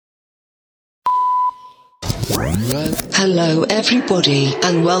Hello everybody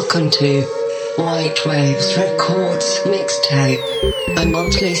and welcome to White Waves Records Mixtape, a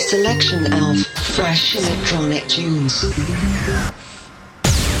monthly selection of fresh electronic tunes.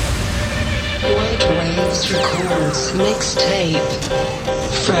 White Waves Records Mixtape,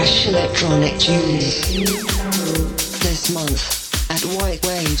 fresh electronic tunes. This month at White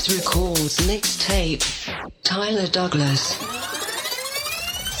Waves Records Mixtape, Tyler Douglas.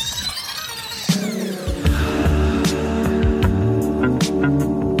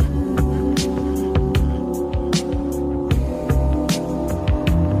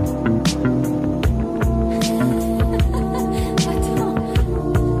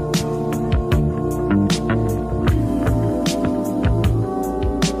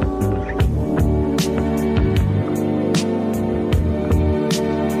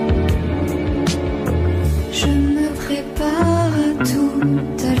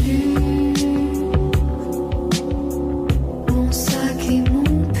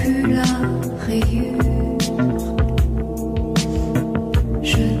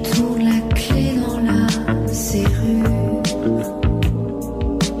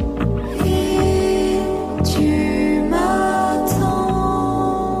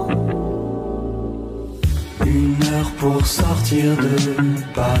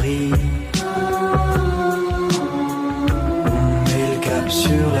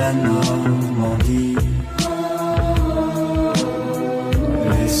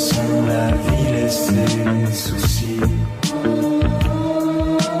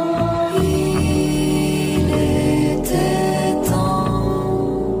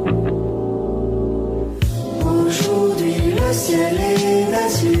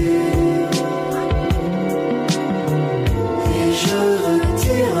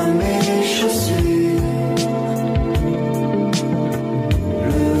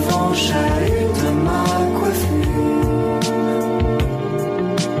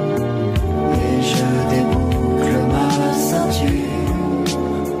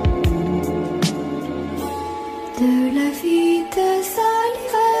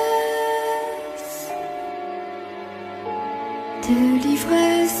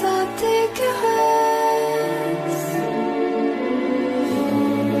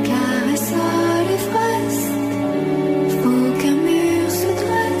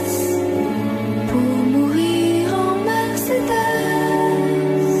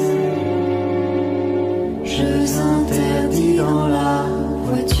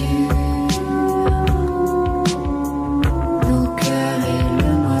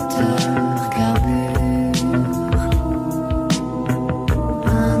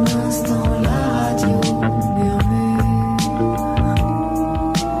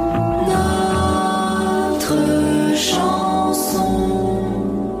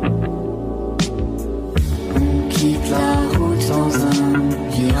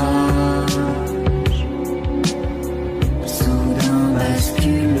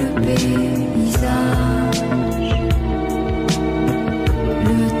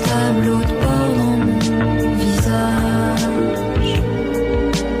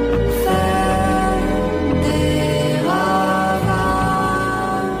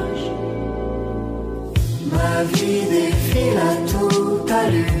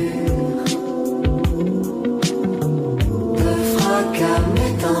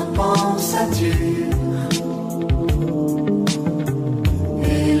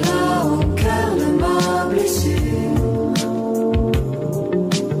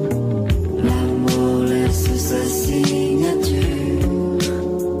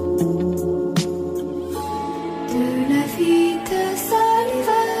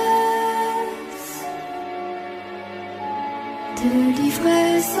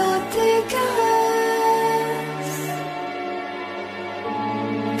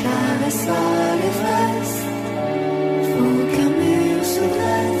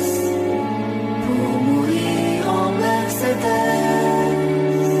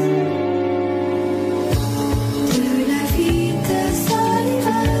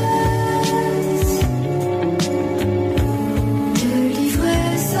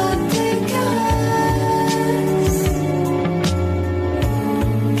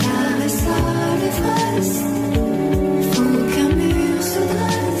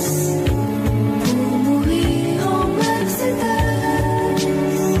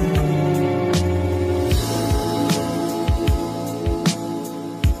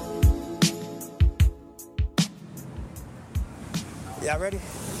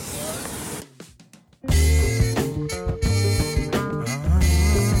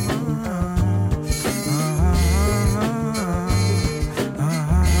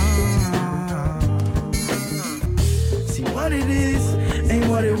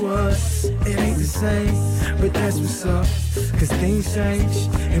 what it was, it ain't the same, but that's what's up. Cause things change,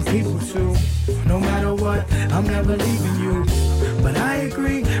 and people too. No matter what, I'm never leaving you. But I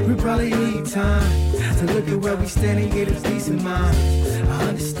agree, we probably need time to look at where we stand and get a peace of mind. I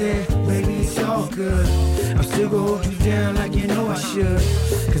understand, baby, it's all good. I'm still gonna hold you down like you know I should.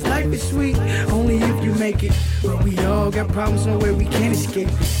 Cause life is sweet, only if you make it. But we all got problems somewhere we can't escape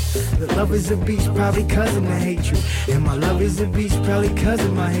it. The love is a beast, probably cause of the hatred. And my love is a beast, probably cause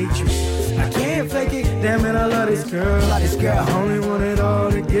of my hatred. I can't fake it, damn it, I love this girl. I only want it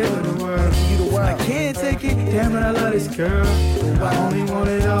all to give her the world. I can't take it, damn it, I love this girl. I only want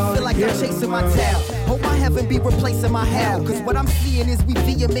it all. Feel like I'm chasing my tail. Hope my heaven be replacing my hell. Cause what I'm seeing is we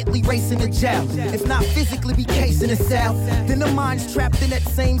vehemently racing to jail. If not physically, we casing a cell. Then the mind's trapped in that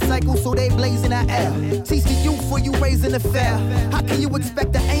same cycle, so they blazing that air. Teach the youth for you raising the fair. How can you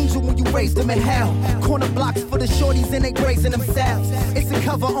expect an angel when you raise them in hell? Corner blocks for the shorties and they grazing themselves. It's a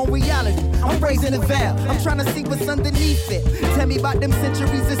cover on reality, I'm raising a veil. I'm trying to see what's underneath it. Tell me about them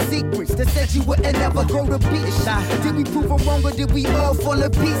centuries of secrets that said you wouldn't ever grow the beach. Did we prove them wrong or did we all fall to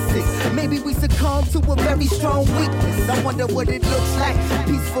pieces? Maybe we succumb to a very strong weakness. I wonder what it looks like,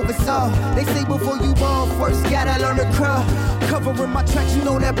 peace for us all. They say before you born, first gotta learn to crawl. Covering my tracks, you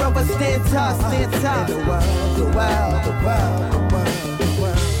know that brother, stand tall, stand tall. The world, the world, the world, the world, the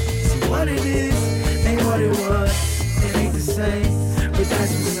world. See what it is, ain't what it was. It ain't the same, but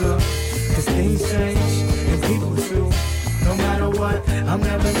that's what's up. Cause things change, and people too. No matter what, I'm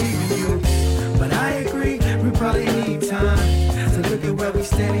never leaving you. But I agree, we probably need time to look at where we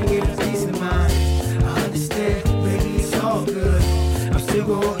stand and get a peace of mind. I understand, baby, it's all good. I'm still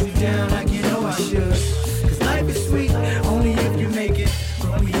gonna hold you down like you know I should. Cause life is sweet, only if you make it.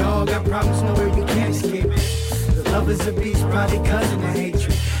 But we all got problems, nowhere we can't escape it. The love is a beast, probably cause of the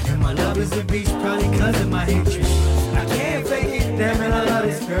hatred. And my love is a beast, probably cause of my hatred. I can't fake it, damn it, I love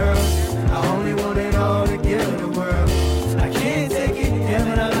this girl. I only want it all to give her the world. I can't take it, damn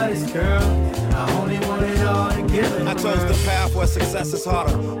it, I love this girl. I only want it all to give her the world. I chose the path where success is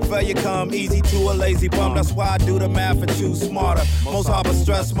harder. Failure come easy to a lazy bum. That's why I do the math and choose smarter. Most harbor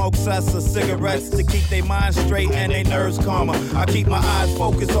stress, smoke cess or cigarettes to keep their minds straight and their nerves calmer. I keep my eyes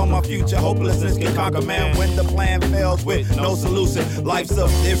focused on my future. Hopelessness can conquer man when the plan fails with no solution. Life's a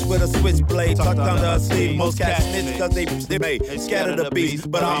bitch with a switchblade tucked under a sleeve. Most cats snitch cause they made scared of the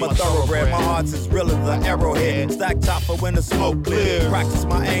beast. But I'm a thoroughbred. My heart's as real as the arrowhead. Stack top for when the smoke clear. Practice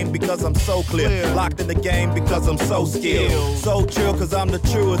my aim because I'm so clear. Locked in the game because I'm so skilled. So chill cause I'm the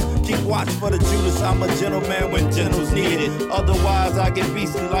truest. Keep watch for the Judas. I'm a gentleman when gentles need it. Otherwise I get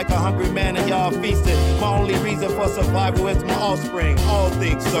beastly like a hungry man and y'all feasted. My only reason for survival is my offspring. All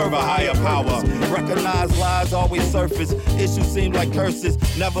things serve a higher power. Recognize lies always surface. Issues seem like curses.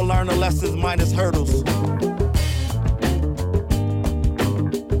 Never learn the lessons minus hurdles.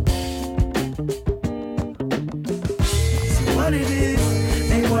 What it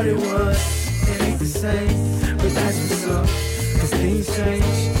is, ain't what it was. It ain't the same, but that's what's up. Cause things change,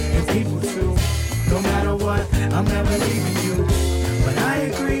 and people too. No matter what, I'm never leaving you. But I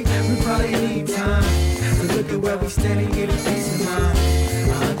agree, we probably need time to look at where we stand and get a peace of mind.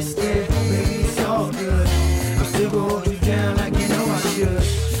 I understand, baby, it's all good. I'm still gonna hold you down like you know I should.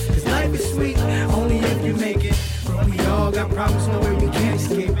 Cause life is sweet, only if you make it. But we all got problems, nowhere we can't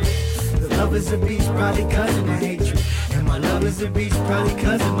escape it. The love is a beast, probably cause of the hatred. And my love is a beast, probably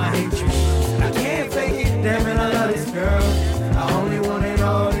cause of my hatred. I can't fake it, damn it, I love this girl. I only want it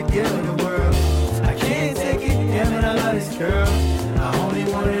all to give her the world. I can't take it, damn it, I love this girl. I only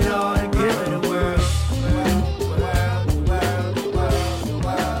want it all to give her the world.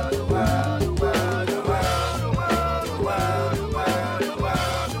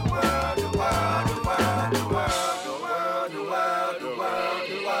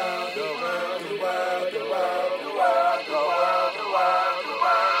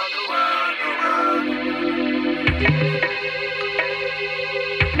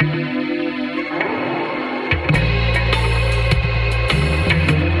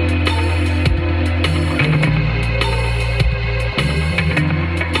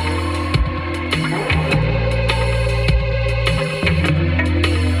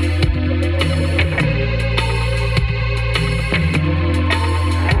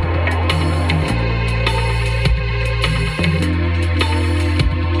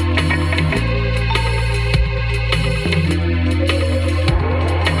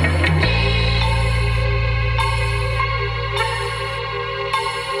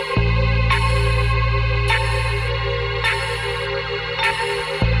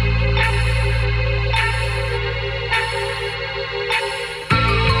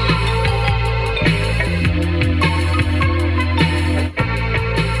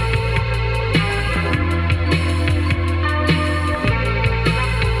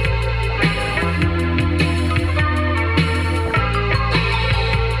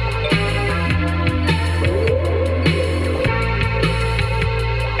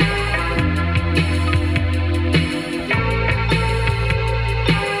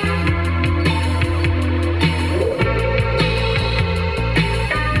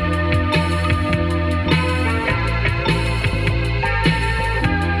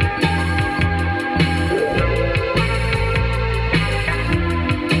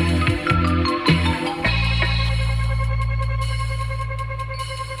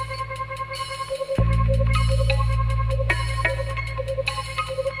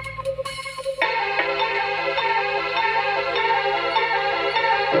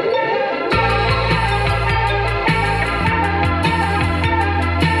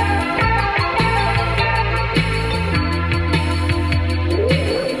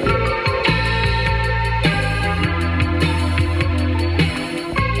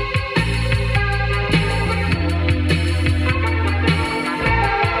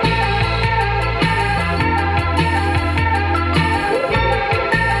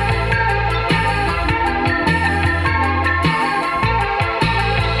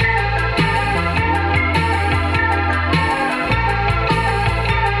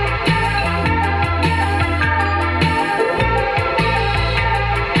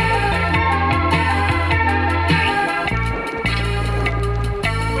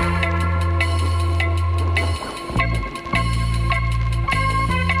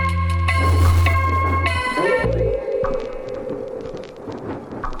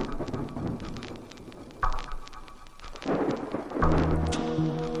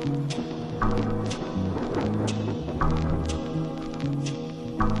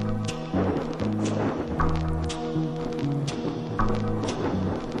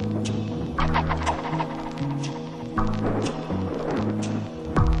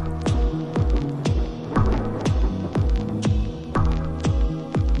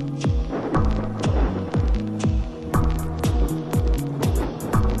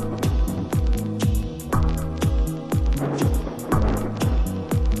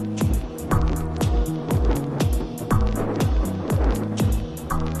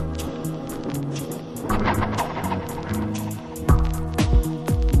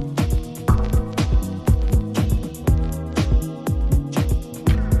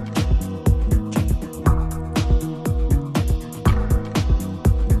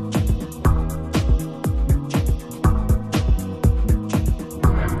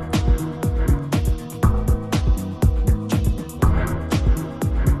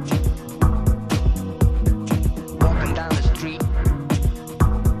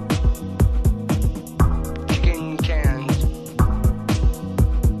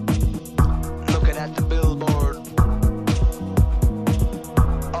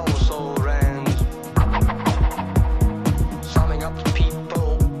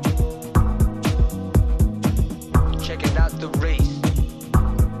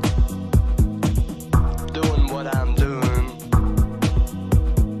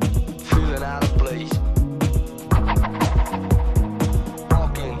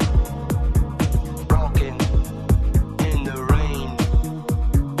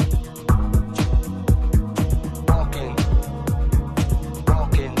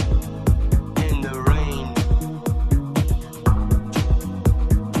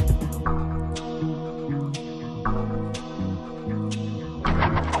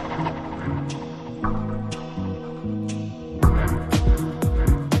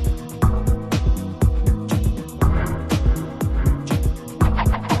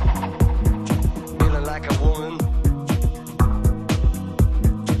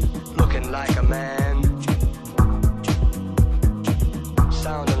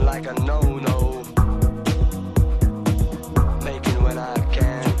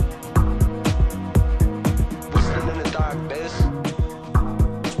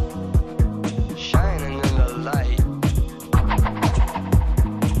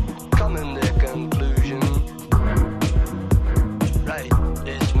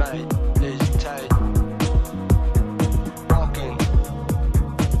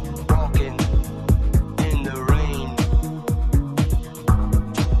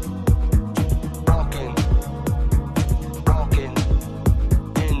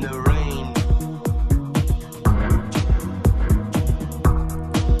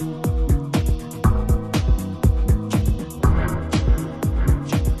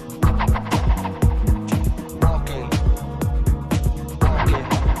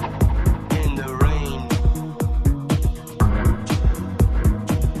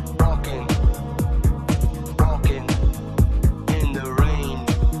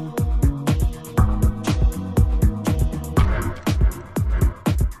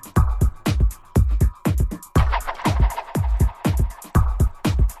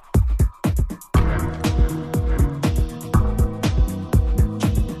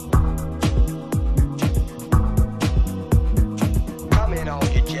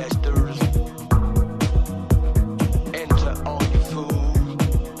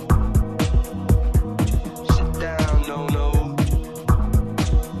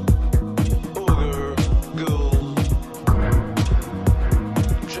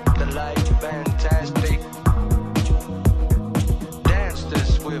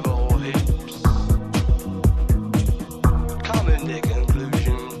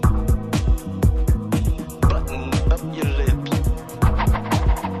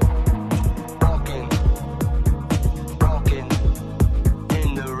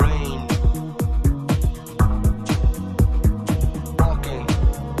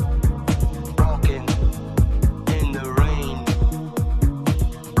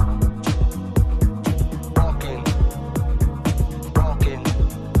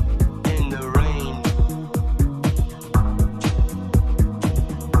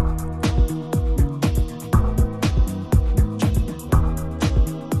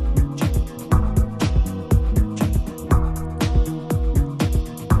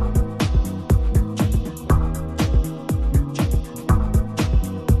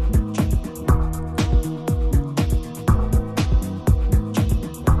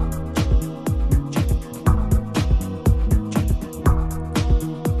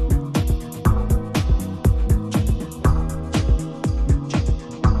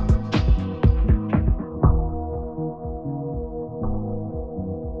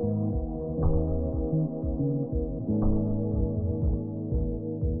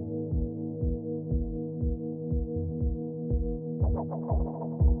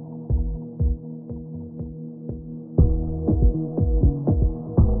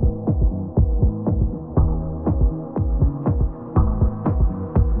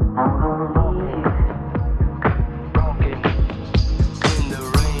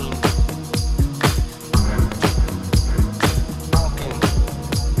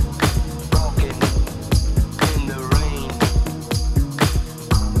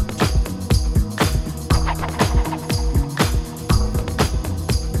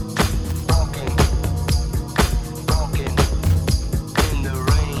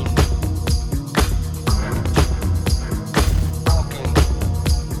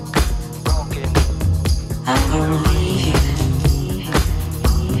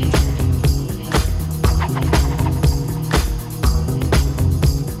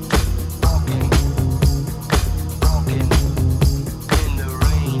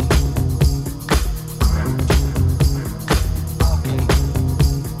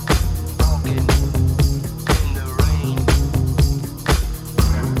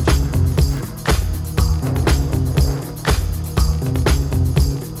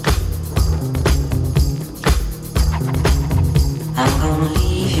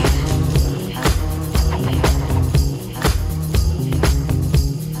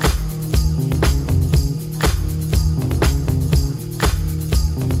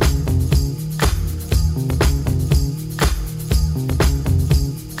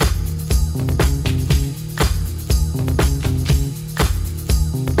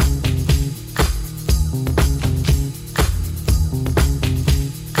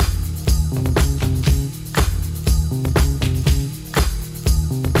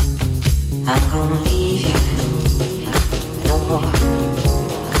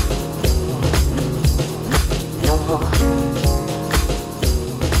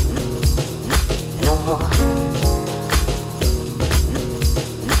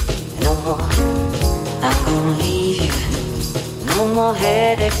 more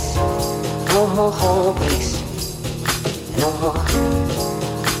headaches, no more heartbreaks, no more.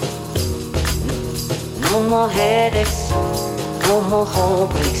 No more headaches, no more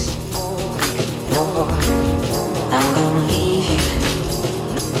heartbreaks, no more. I'm gonna leave you,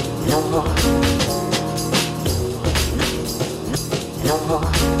 no more. No more.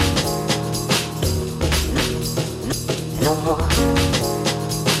 No more.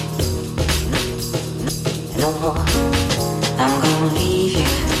 No more. I'm gonna leave you,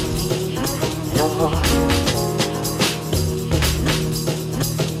 no more.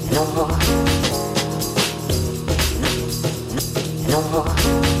 No more. No more.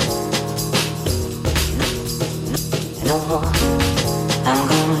 No more. I'm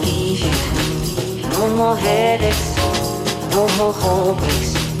gonna leave you. No more headaches. No more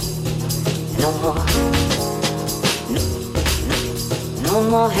heartbreaks. No more. No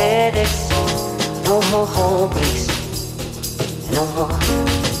more headaches. No more heartbreaks. No more.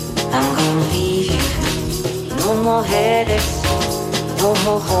 I'm gonna leave you. No more headaches. No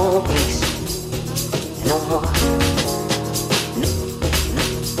more heartbreaks. No more.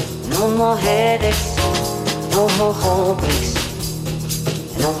 No more headaches, no more heartbreaks,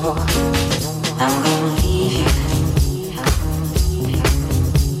 no more. I'm gonna leave you.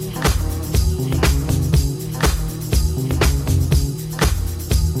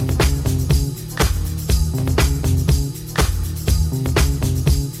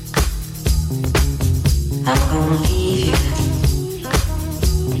 I'm gonna leave you.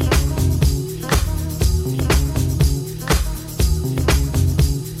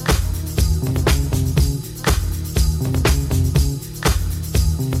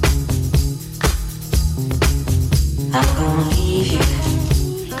 I'm gonna leave you.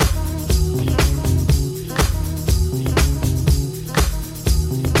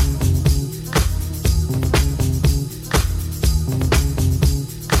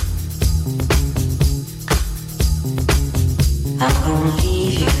 I'm gonna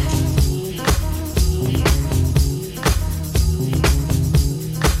leave you.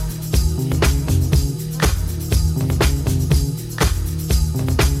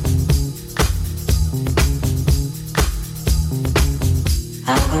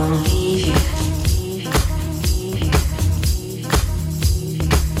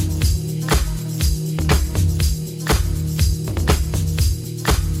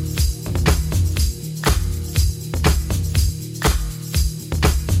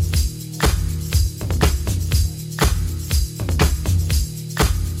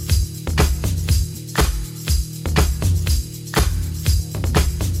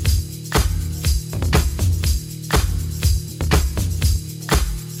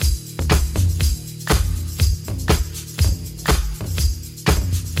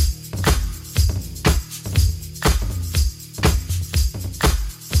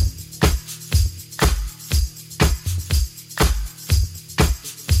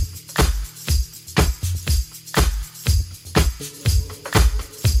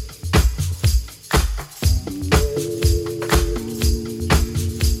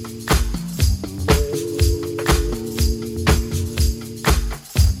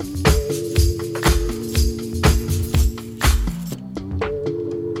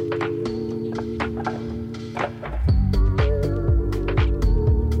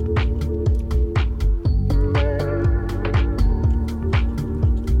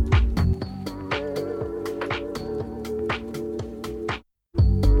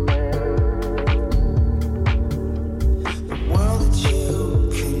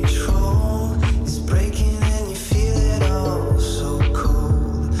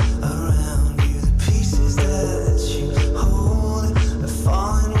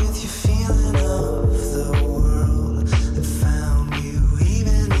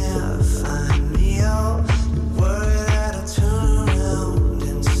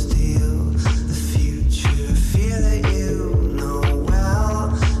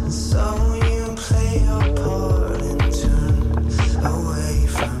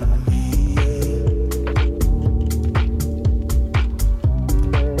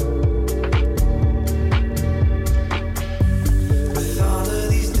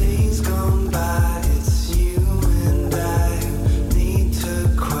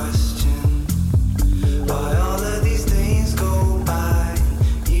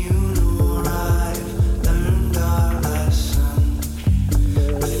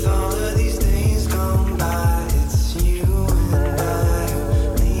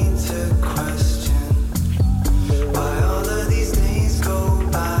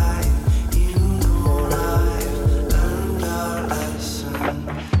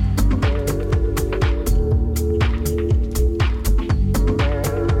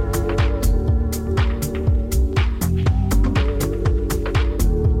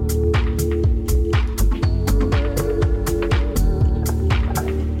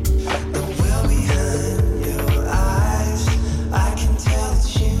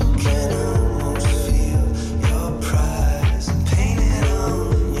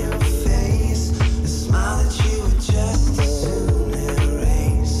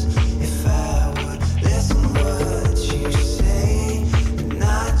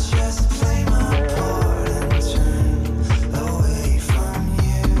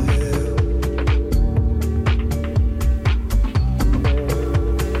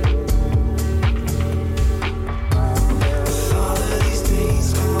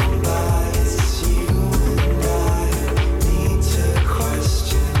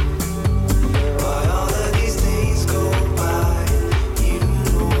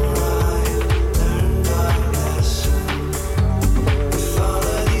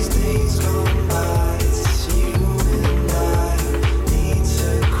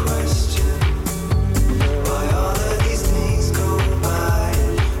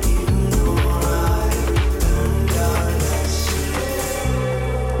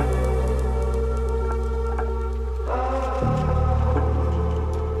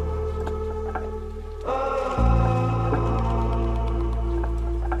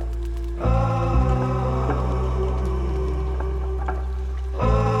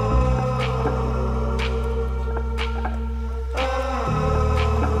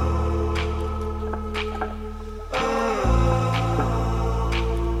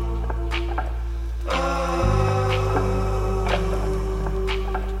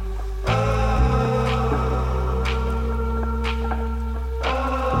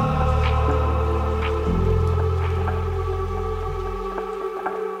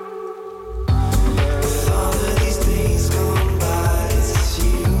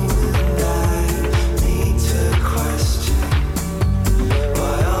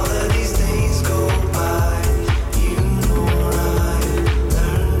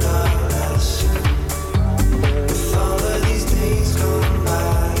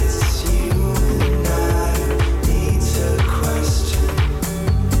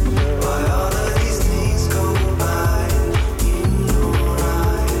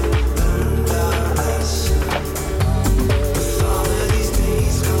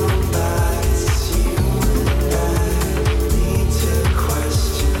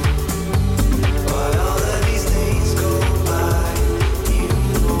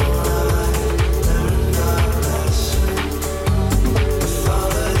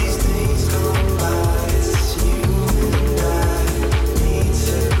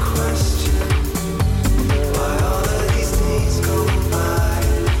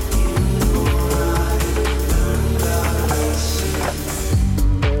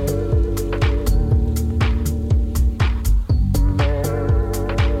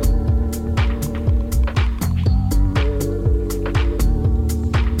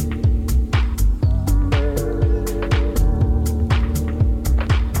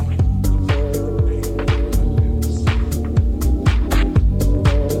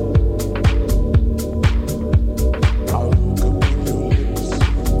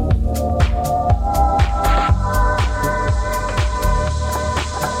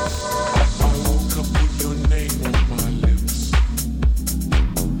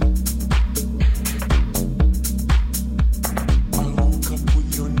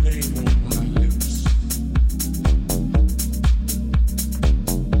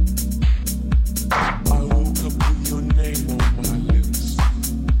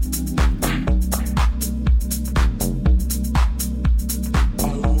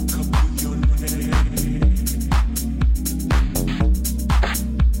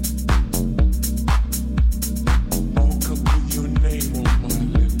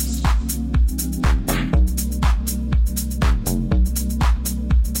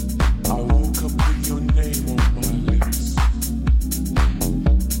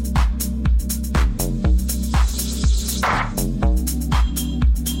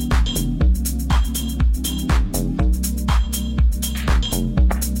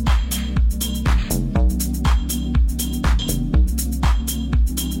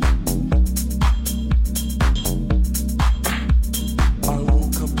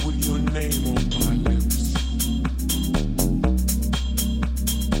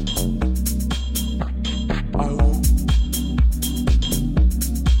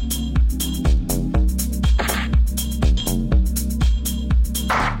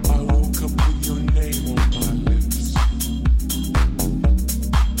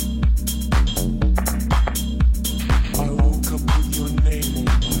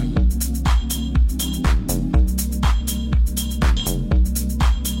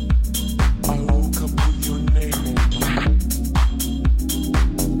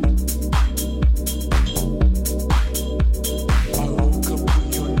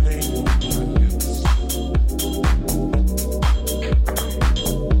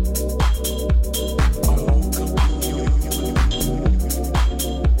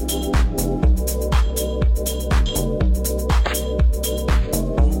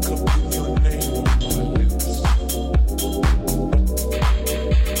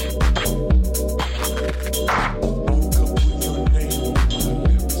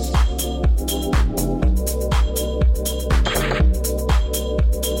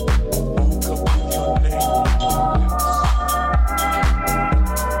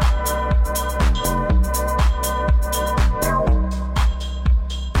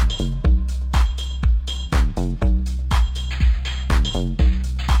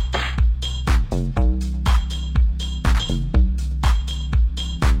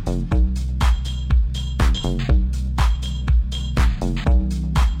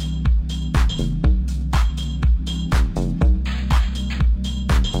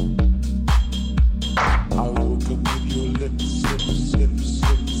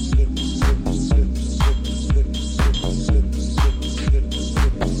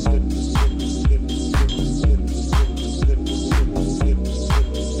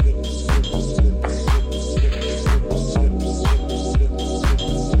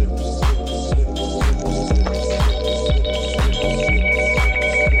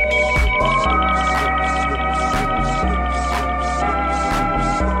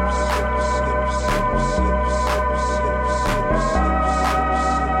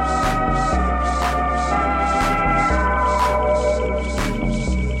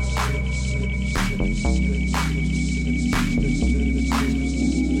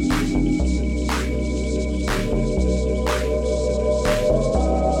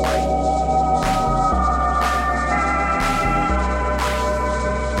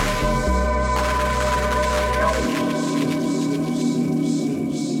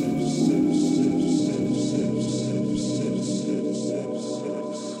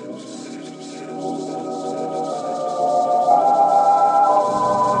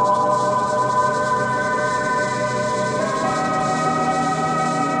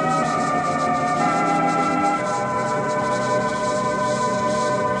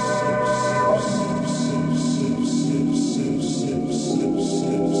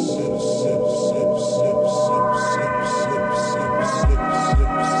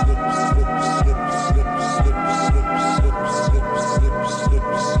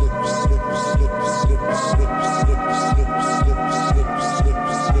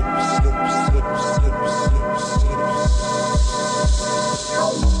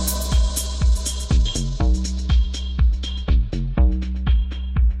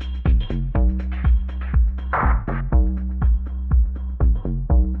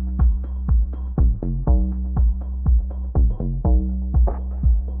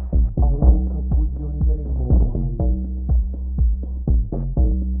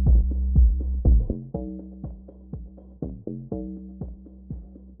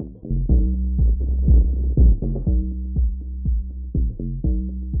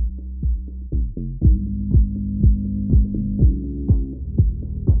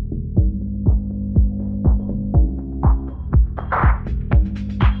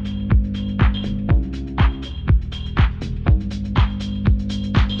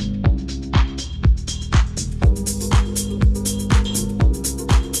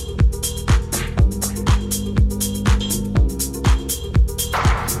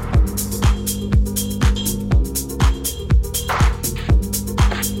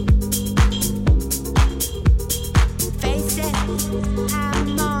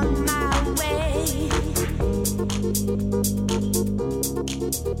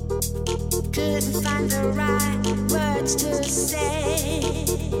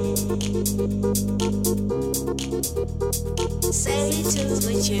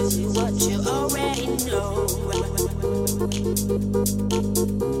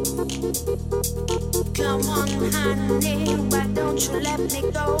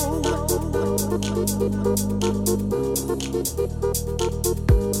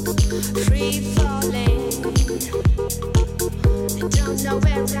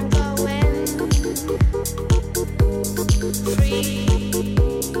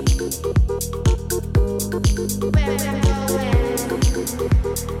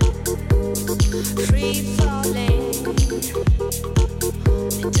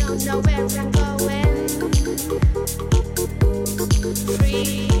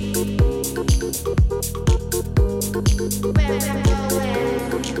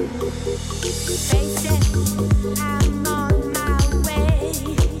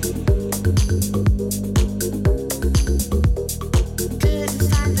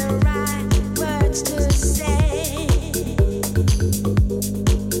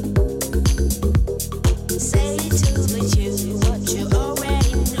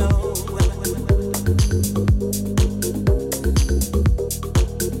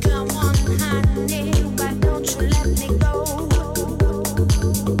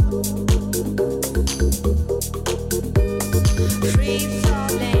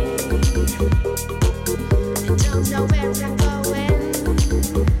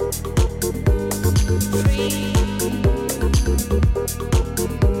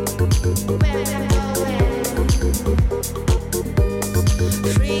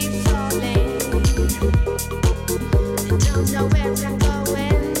 Free falling, don't know where I'm going.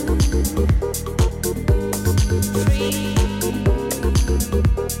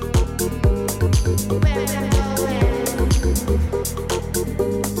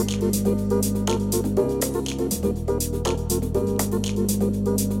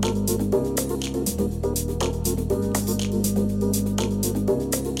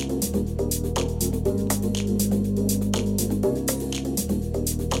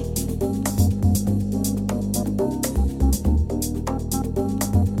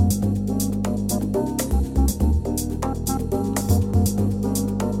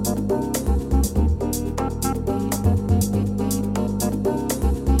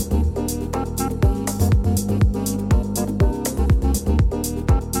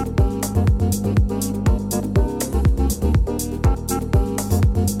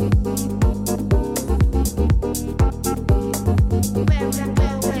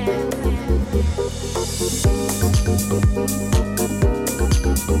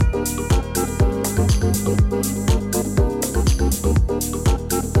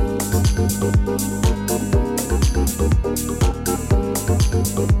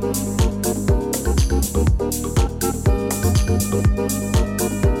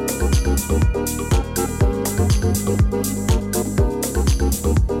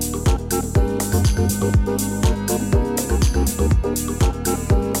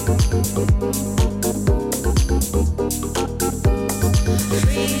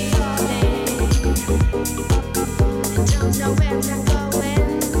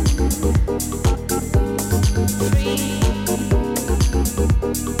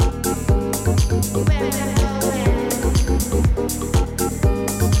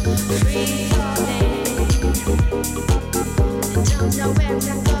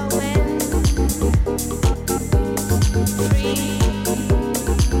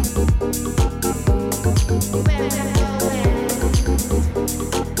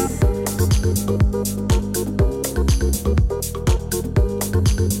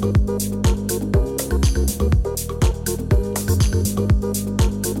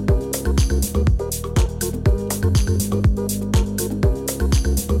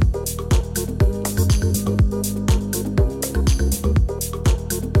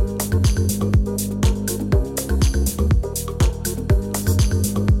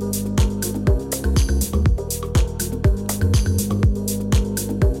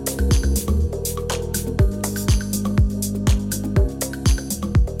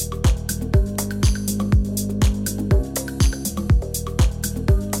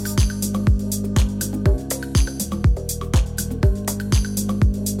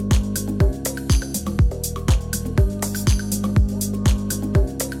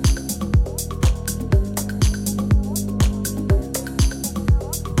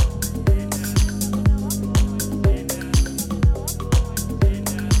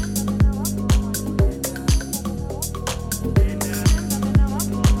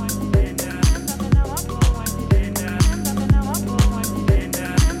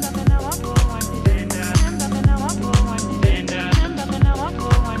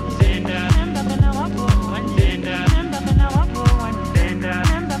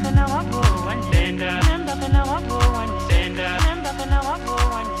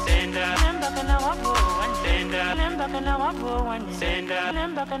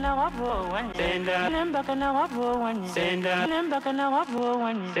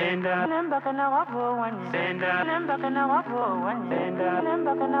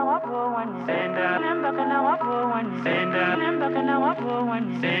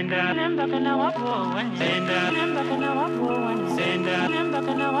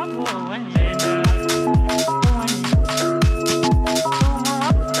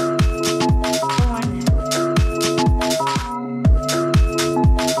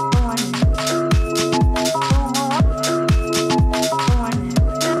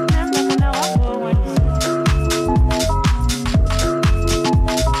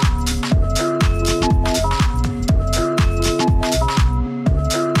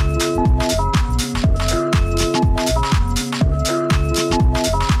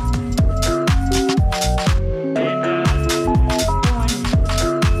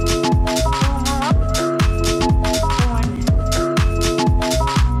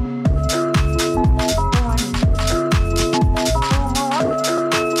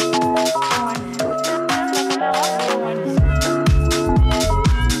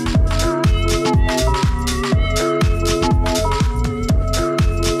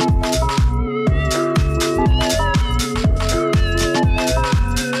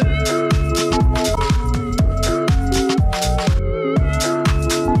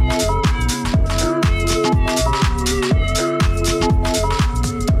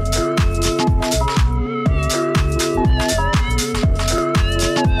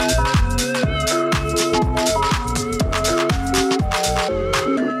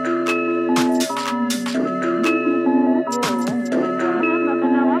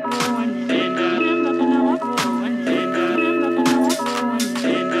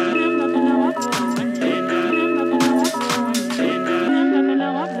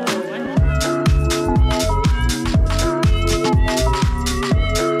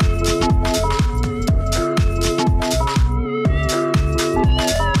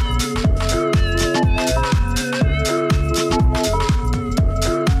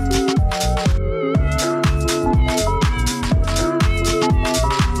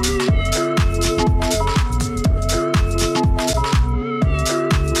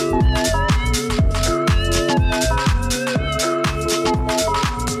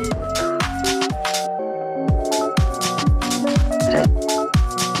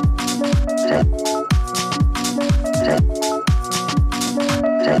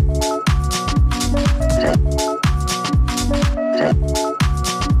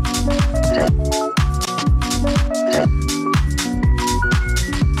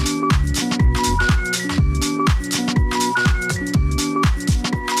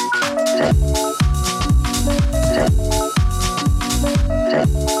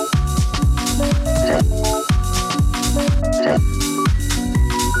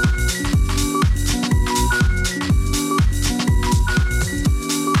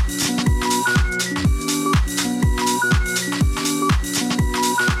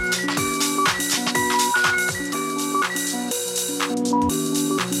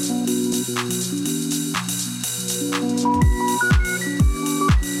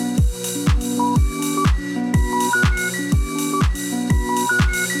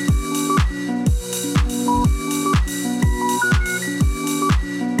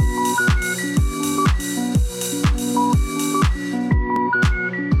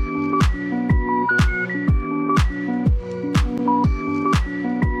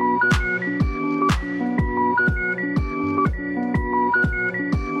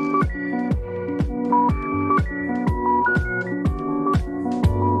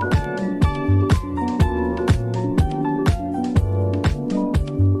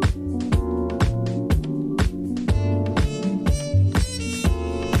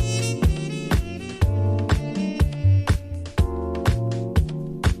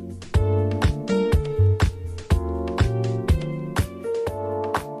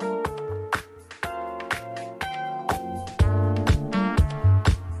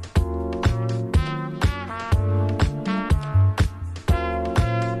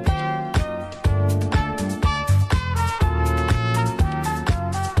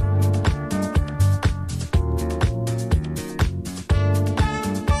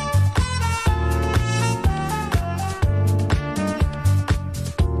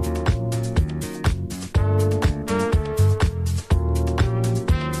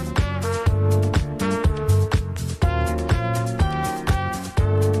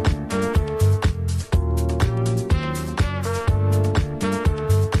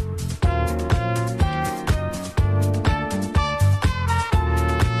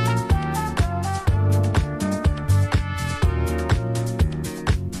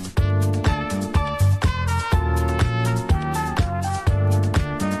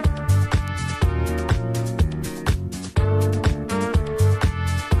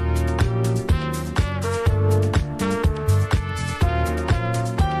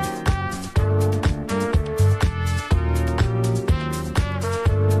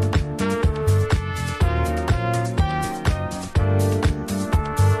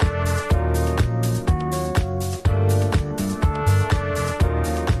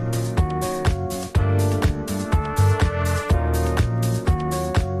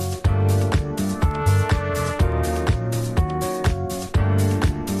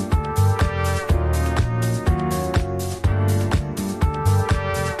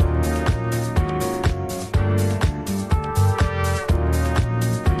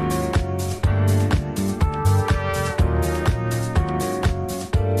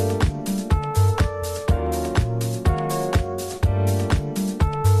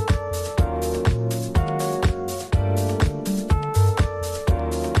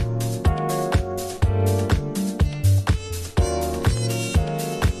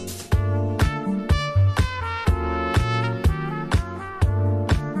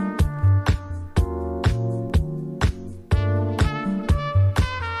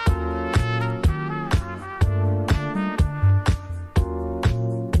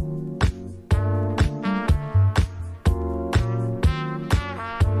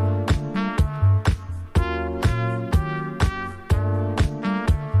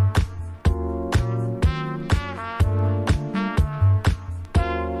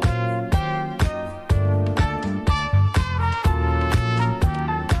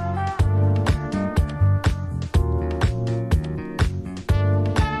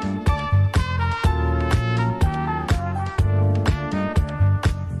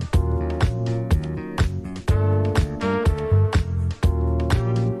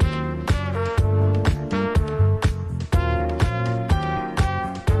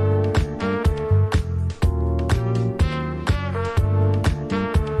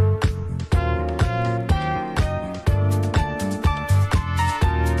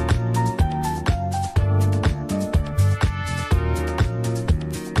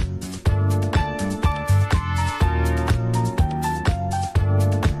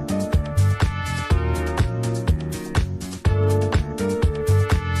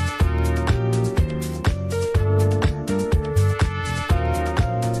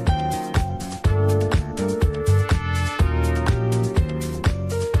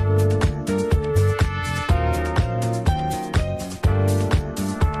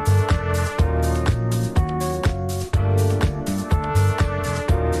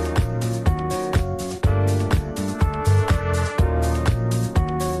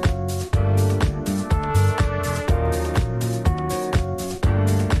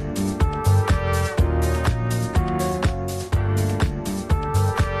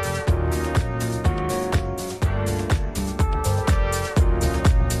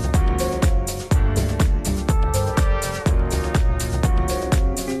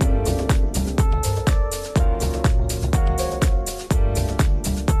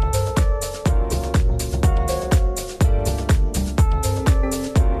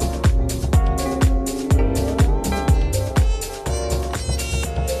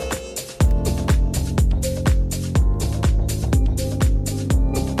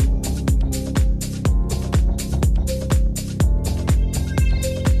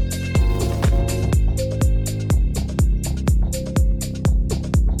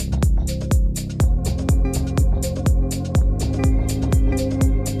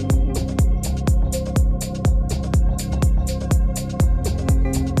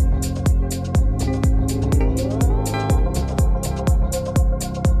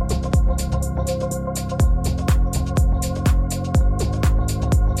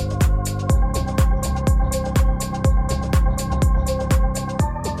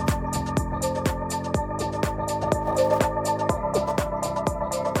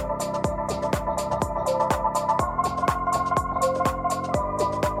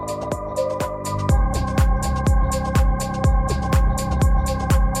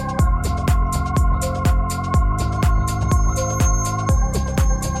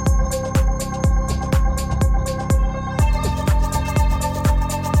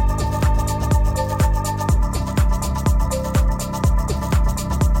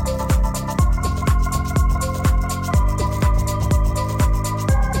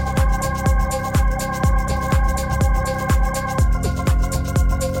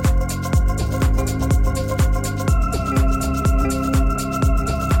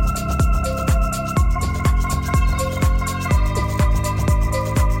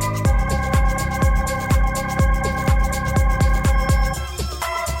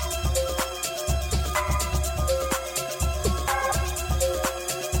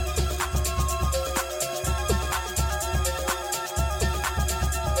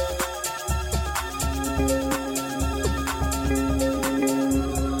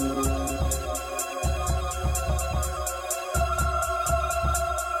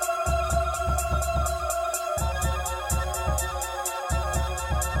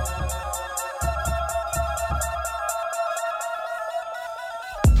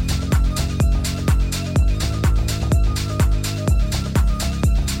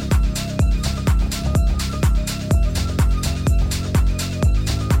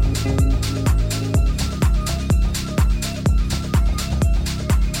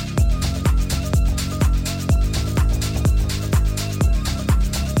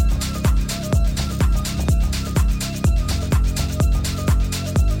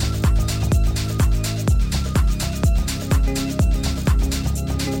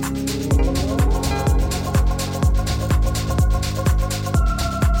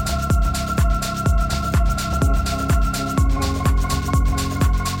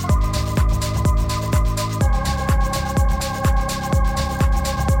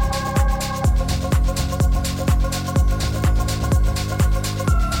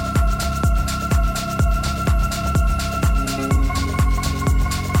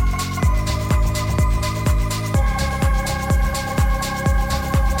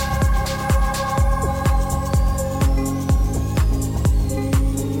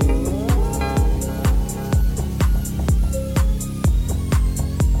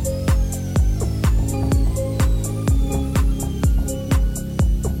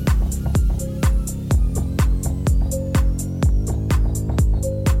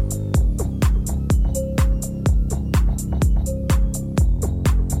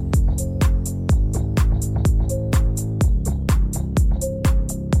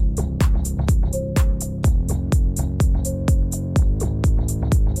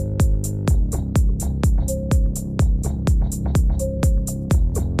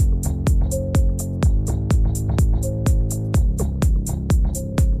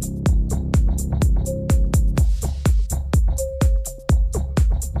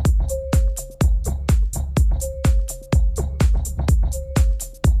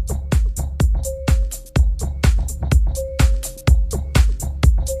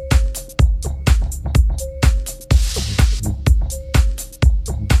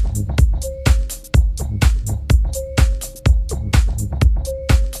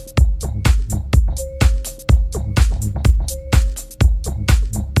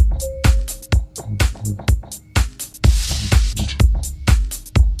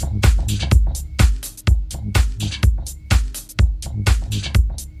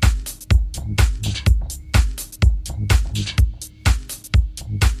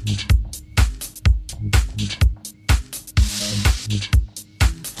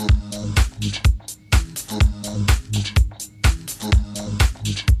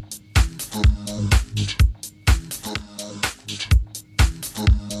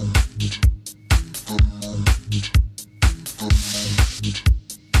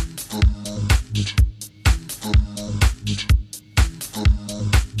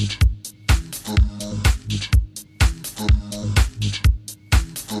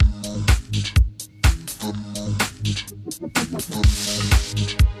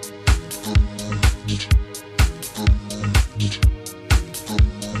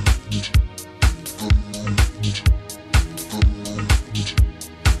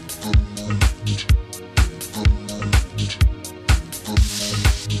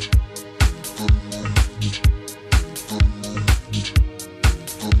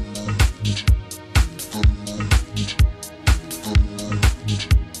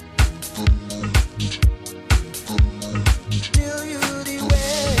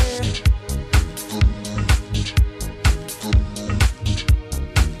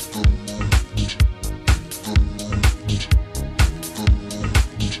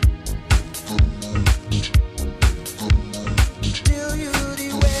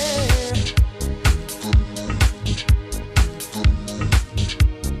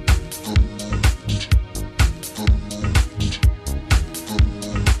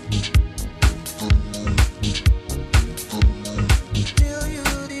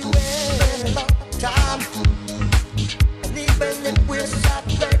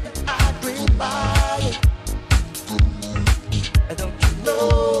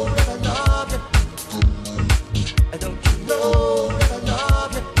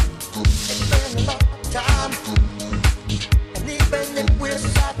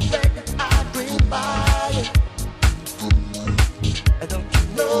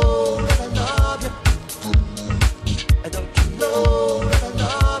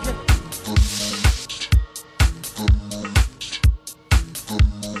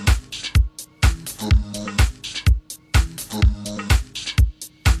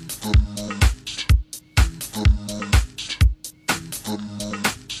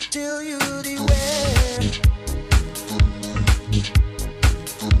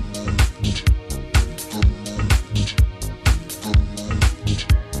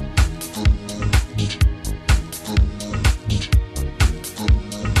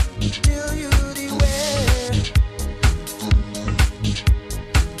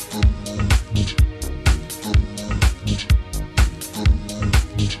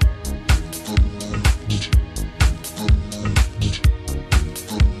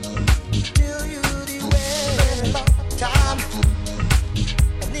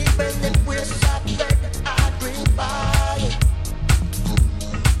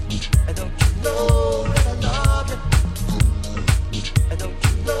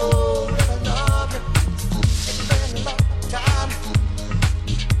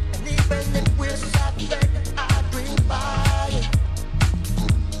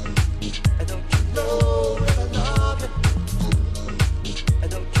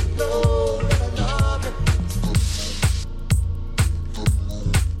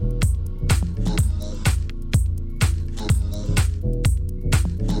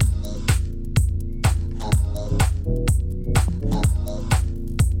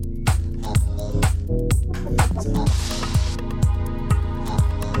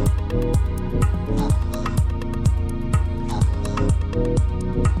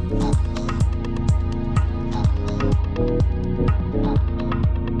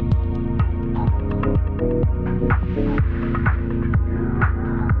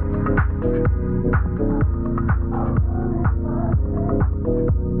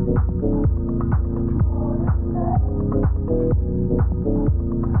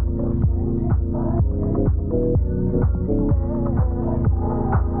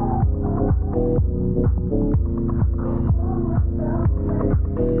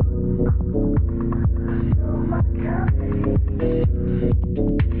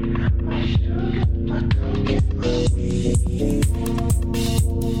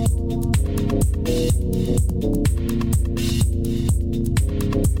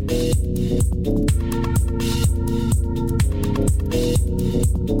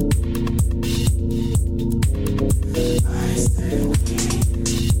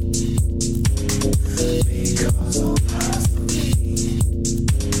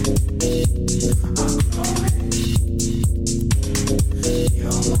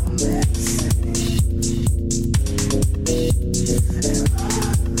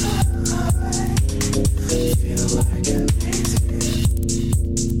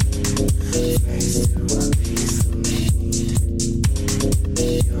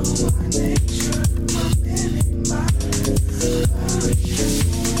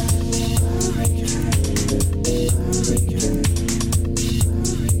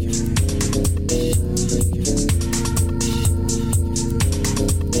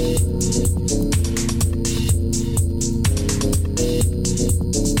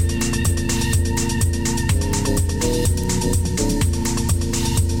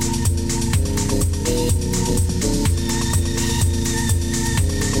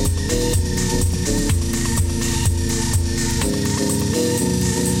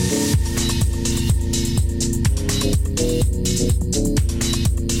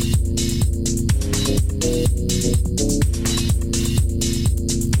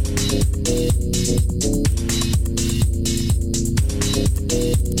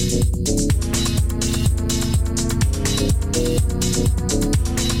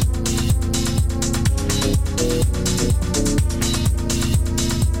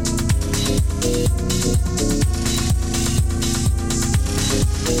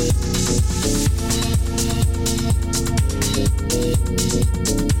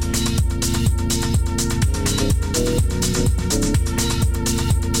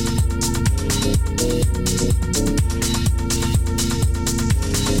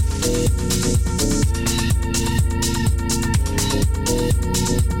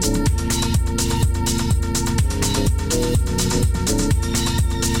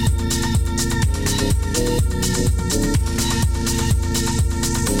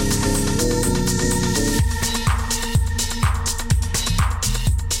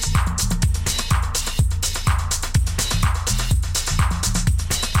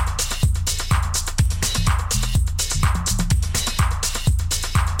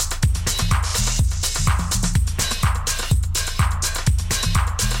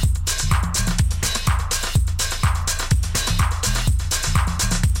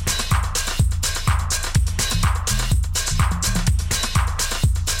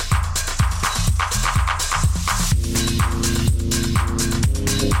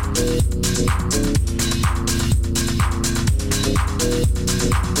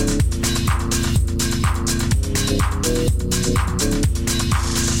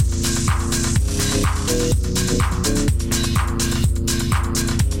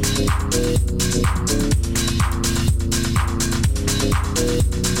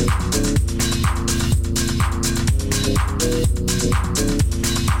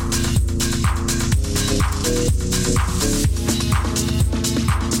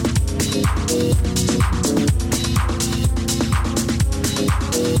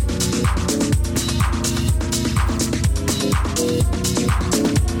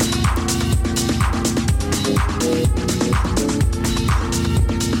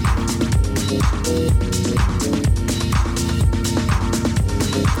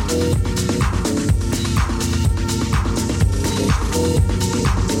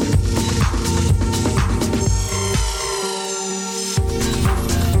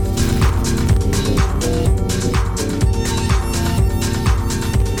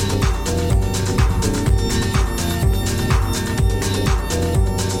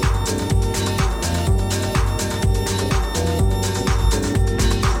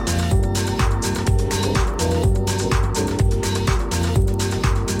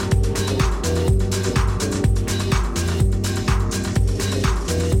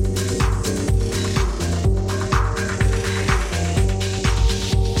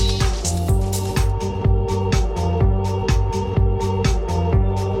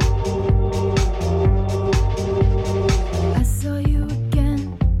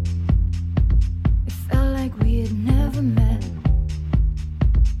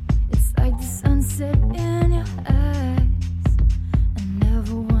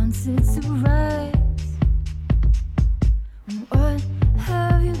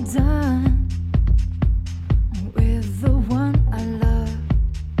 done with the one I love.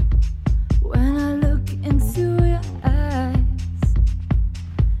 When I look into your eyes,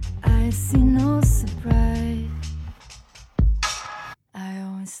 I see no surprise. I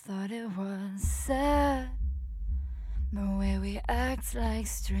always thought it was sad, the way we act like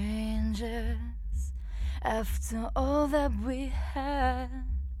strangers after all that we had.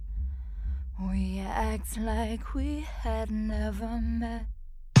 We act like we had never met.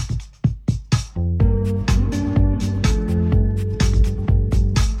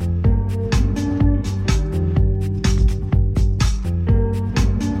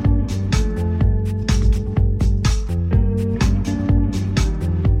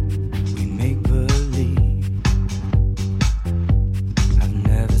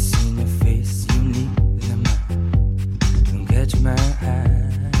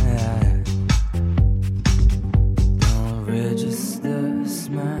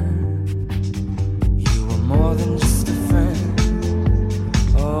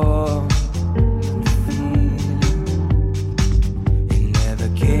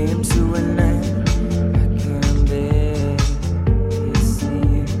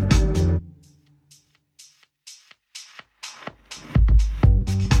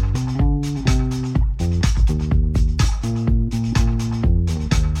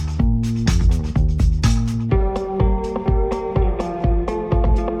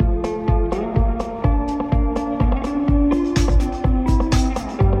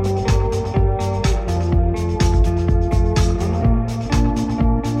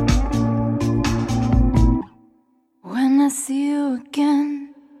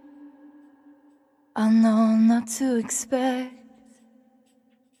 To expect,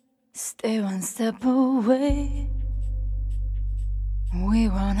 stay one step away. We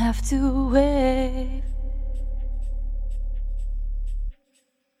won't have to wait.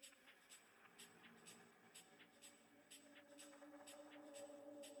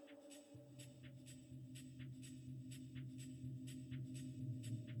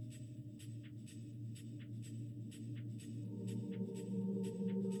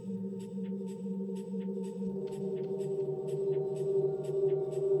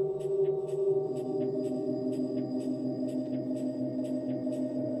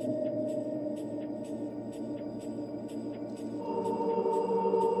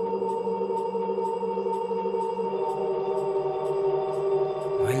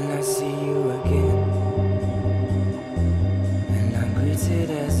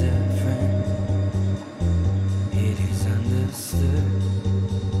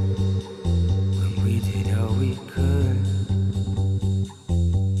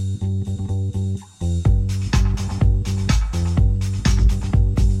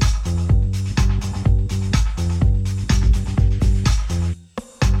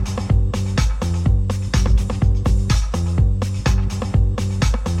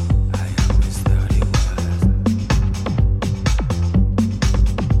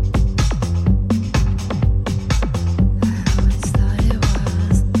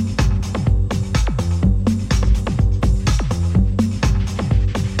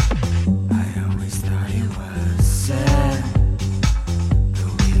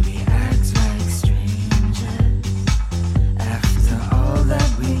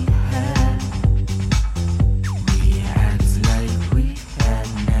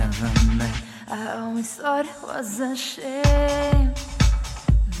 Was a shame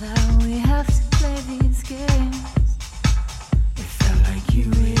that we have to play these games. It felt like you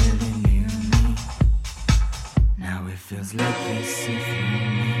really knew me. Now it feels like you see through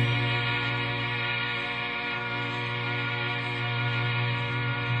me.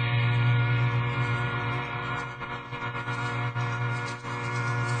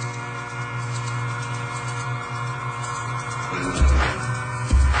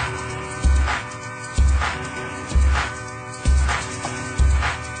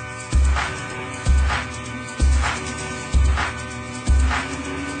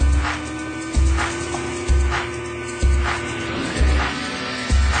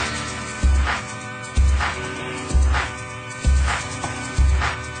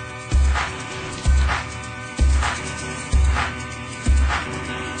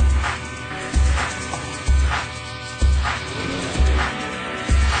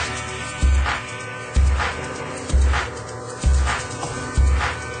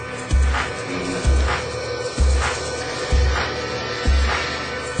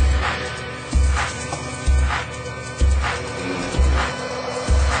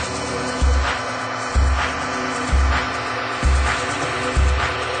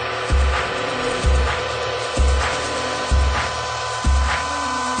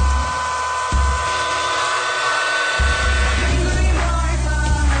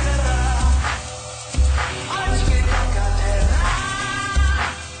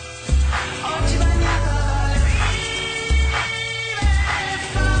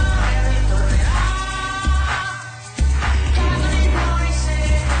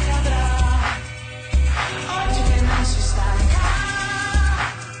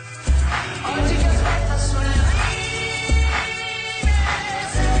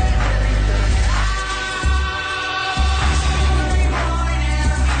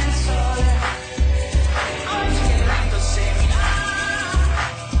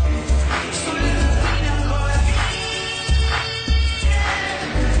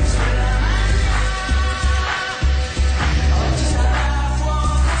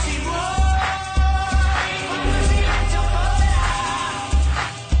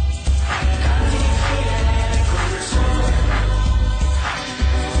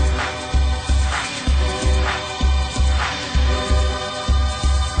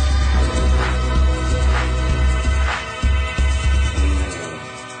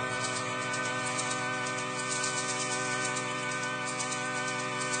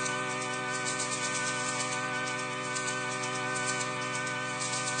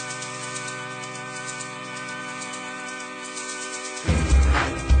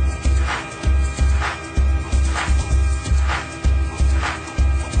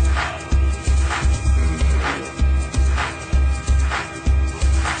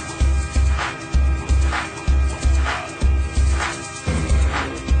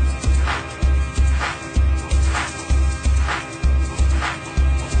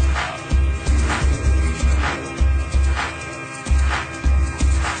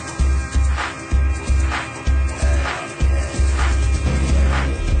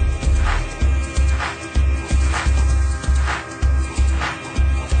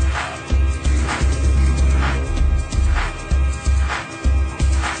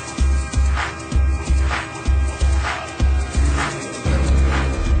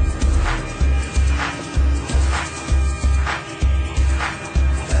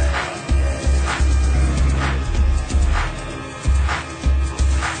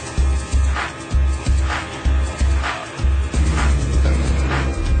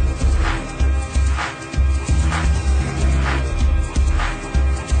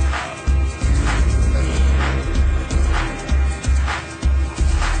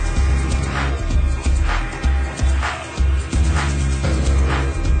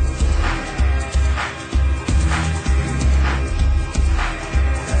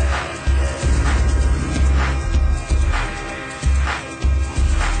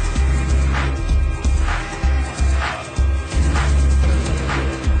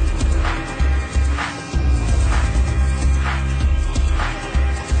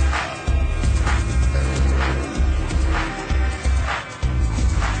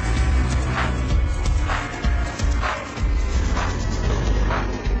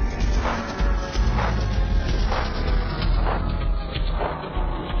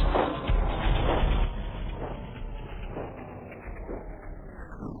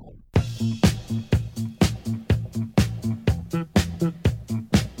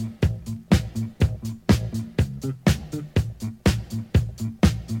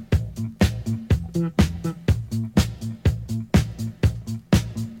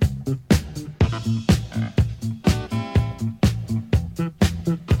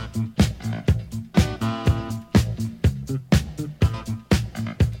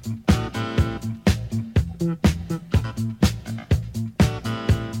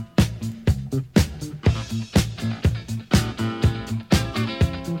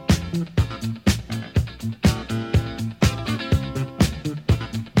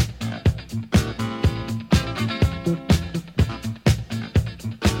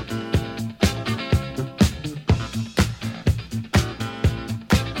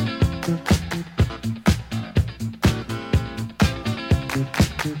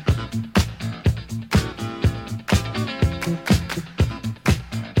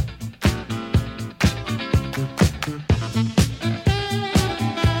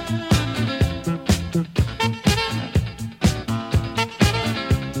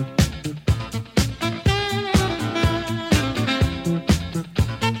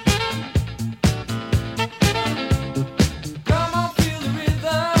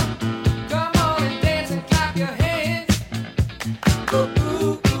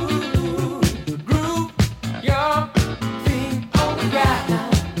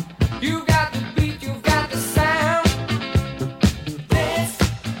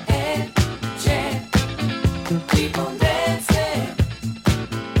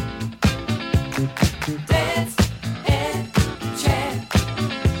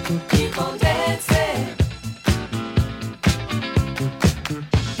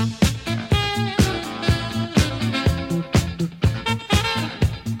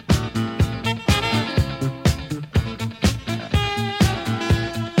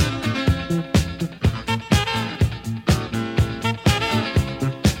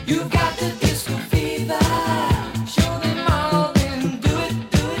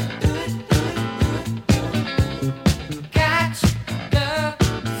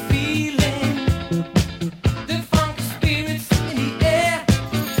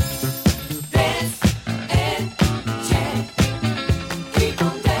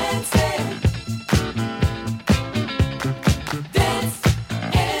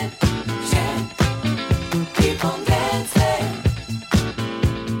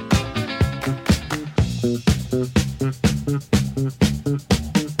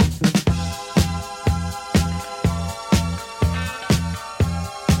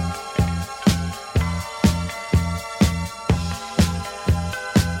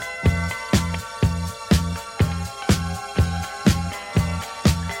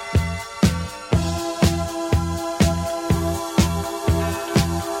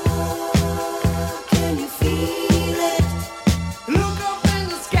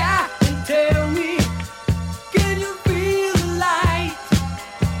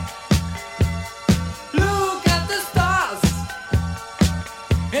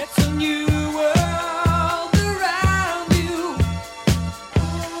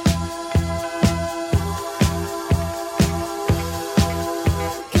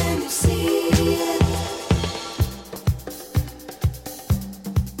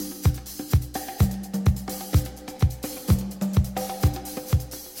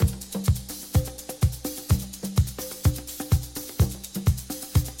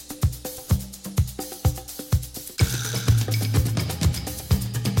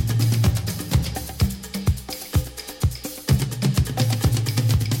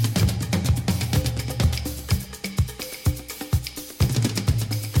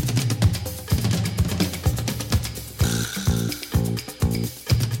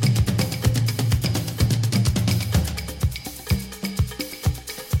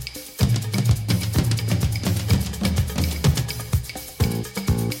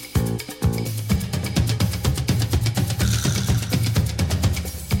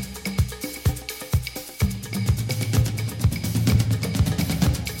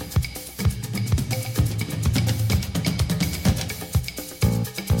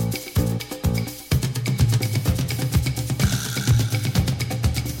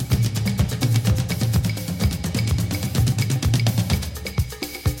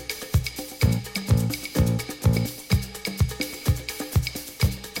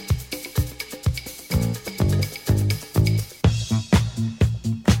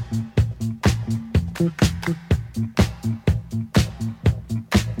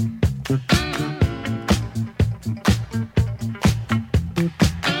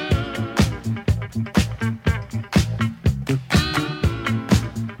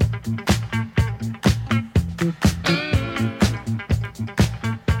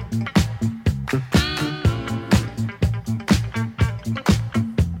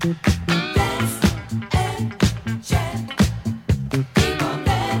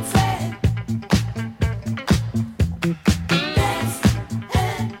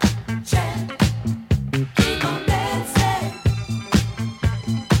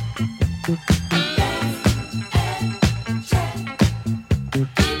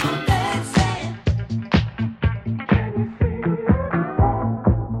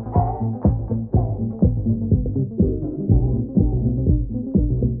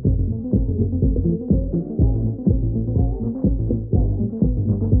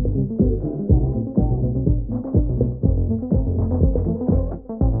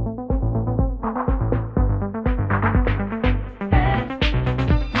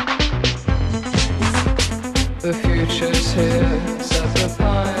 future's here, said the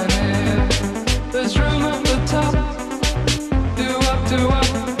pioneer. There's room at the top. Do up, do up.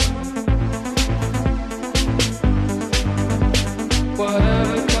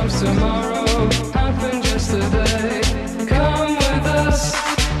 Whatever comes tomorrow happened yesterday. Come with us,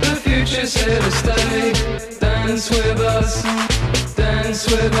 the future's here to stay. Dance with us, dance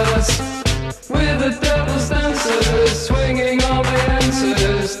with us. We're the devil's dancers, swinging all the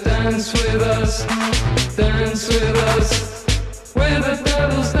answers. Dance with us, dance with us. We're the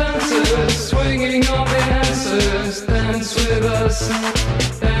devil's dancers, swinging all the answers. Dance with us,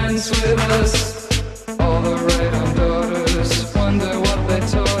 dance with us. All the radon daughters wonder what they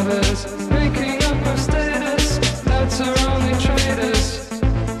taught us. Making up our status, that's our only traitors.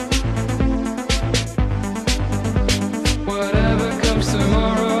 Whatever comes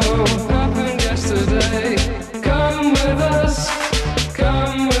tomorrow happened yesterday. Come with us,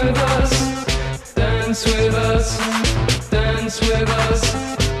 come with us. Dance with us, dance with us.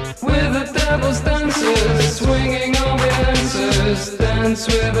 We're the devil's dancers, swinging all the answers. Dance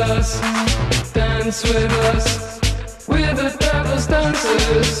with us, dance with us. We're the devil's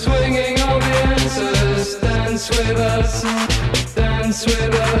dancers, swinging all the answers. Dance with us, dance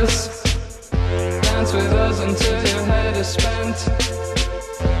with us. Dance with us until your head is spent.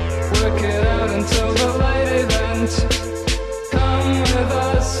 Work it out until the late event. Come with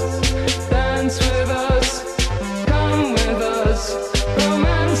us, dance with us. Come with us,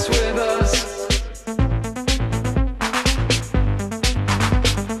 romance with us.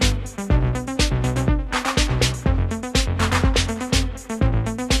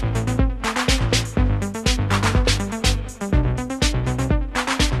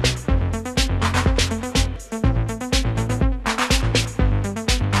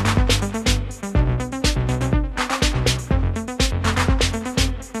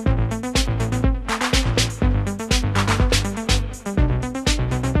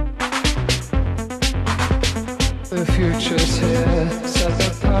 The future's here, said the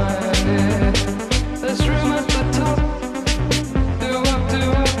pioneer. There's room at the top. Do up, do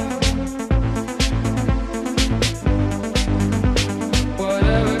up.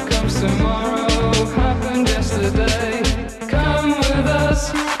 Whatever comes tomorrow happened yesterday. Come with us,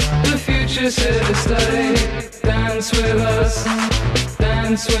 the future's here to stay. Dance with us,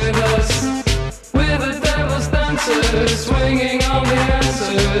 dance with us. We're the devil's dancers, swinging all the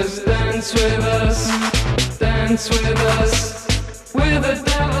answers. Dance with us, dance with us. We're the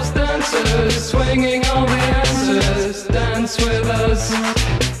devil's dancers, swinging all the answers. Dance with us,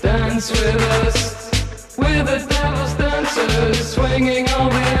 dance with us. We're the devil's dancers, swinging all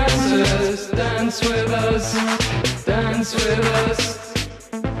the answers. Dance with us, dance with us.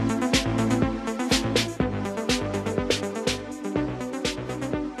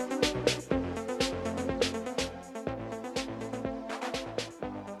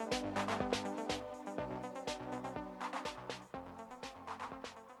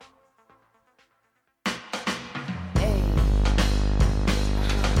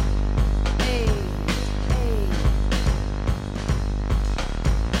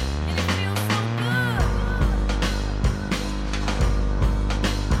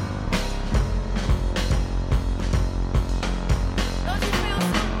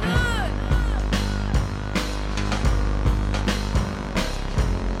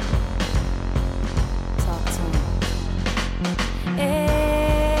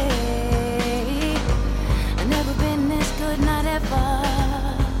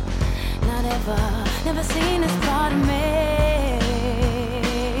 Never seen this part of me.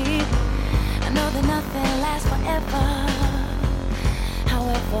 I know that nothing lasts forever.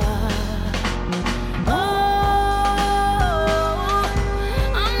 However,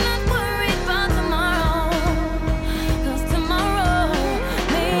 I'm not worried about tomorrow, 'cause tomorrow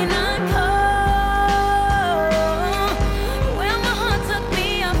may not come. Where my heart took me,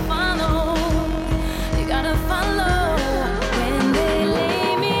 I follow. You gotta follow. When they lay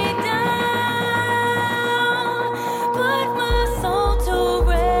me down, put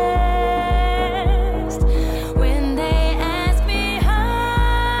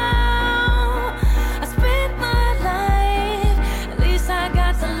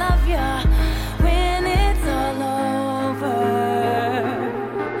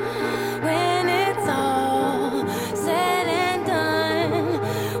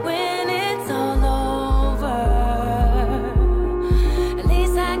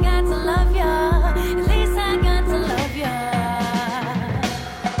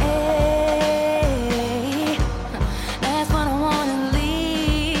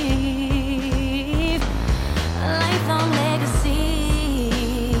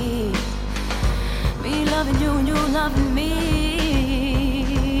loving you and you loving me.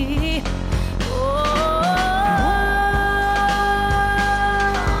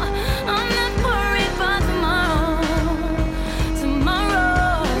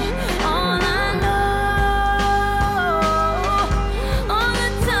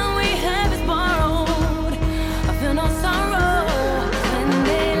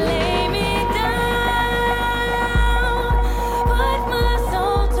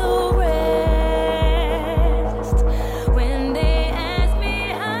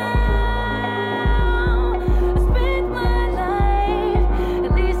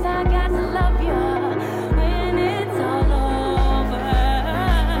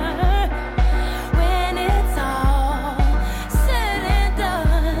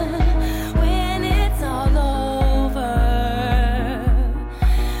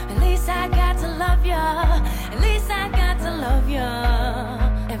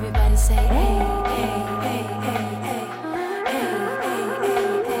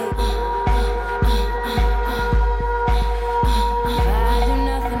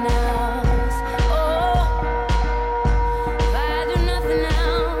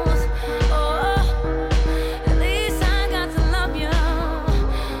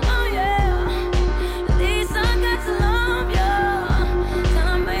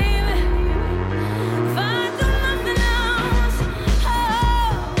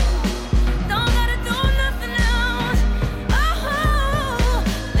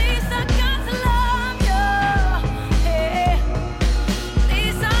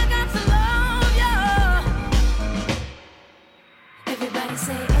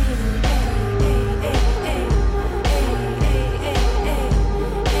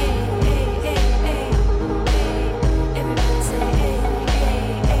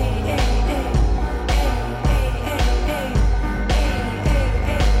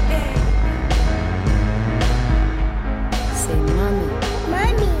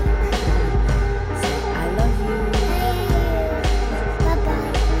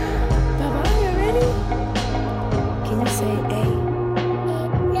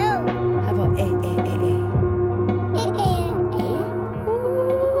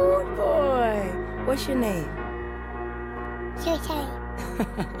 What's your name? Shushay.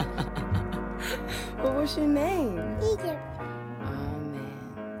 Well, what's your name? Egypt.